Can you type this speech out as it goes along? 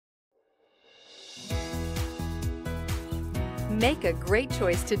Make a great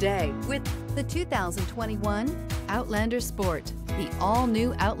choice today with the 2021 Outlander Sport. The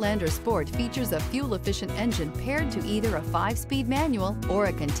all-new Outlander Sport features a fuel-efficient engine paired to either a 5-speed manual or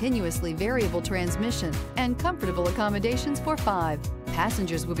a continuously variable transmission and comfortable accommodations for 5.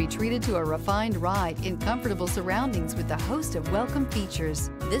 Passengers will be treated to a refined ride in comfortable surroundings with a host of welcome features.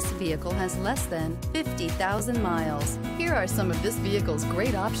 This vehicle has less than 50,000 miles. Here are some of this vehicle's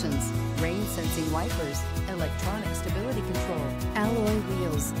great options: rain-sensing wipers, electronic stability control, alloy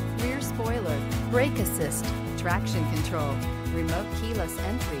wheels, rear spoiler, brake assist, traction control, remote keyless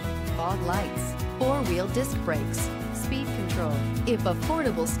entry, fog lights, 4-wheel disc brakes, speed control. If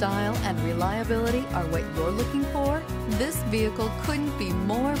affordable style and reliability are what you're looking for, this vehicle couldn't be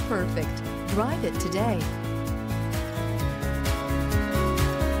more perfect. Drive it today.